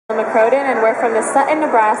McCroden, and we're from the Sutton,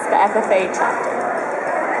 Nebraska FFA chapter.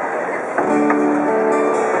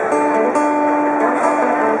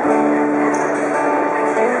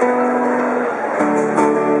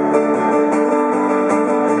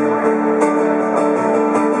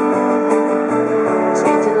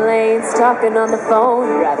 Changing lanes, talking on the phone,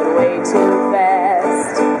 driving way too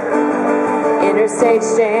fast. Interstate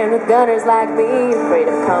jammed with gunners like me, afraid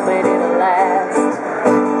of coming in last.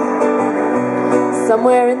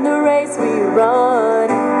 Somewhere in the race we run,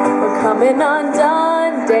 we're coming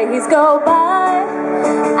undone. Days go by,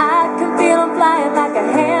 I can feel them flying like a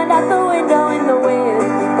hand out the window in the wind.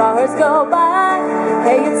 Cars go by,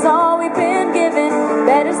 hey, it's all we've been given.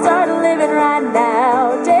 Better start living right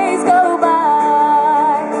now. Days go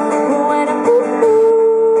by, when I'm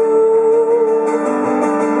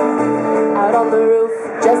out on the roof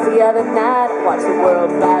just the other night, I watched the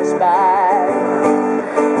world flash by.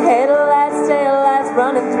 Headlights, taillights,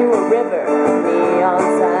 running through a river, neon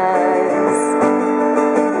signs.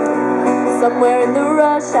 Somewhere in the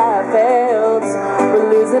rush I felt we're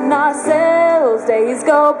losing ourselves. Days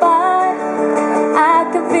go by, I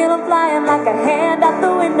can feel them flying like a hand out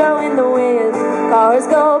the window in the wind. Cars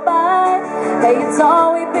go by, hey, it's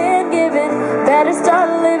all we've been given. Better start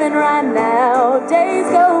living right now. Days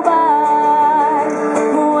go by,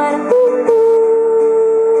 when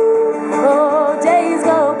oh, days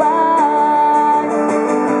go by.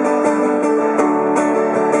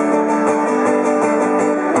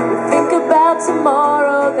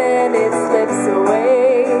 Tomorrow, then it slips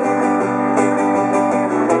away.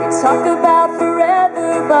 We talk about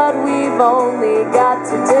forever, but we've only got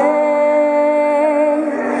today.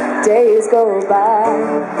 Days go by,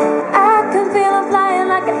 I can feel them flying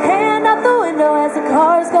like a hand out the window as the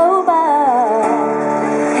cars go by.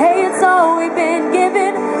 Hey, it's all we've been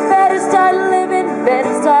given. Better start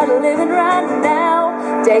living right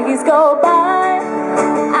now. Days go by,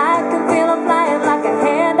 I can feel them flying like a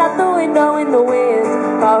hand out the window in the wind.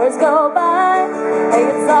 Cars go by, hey,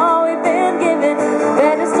 it's all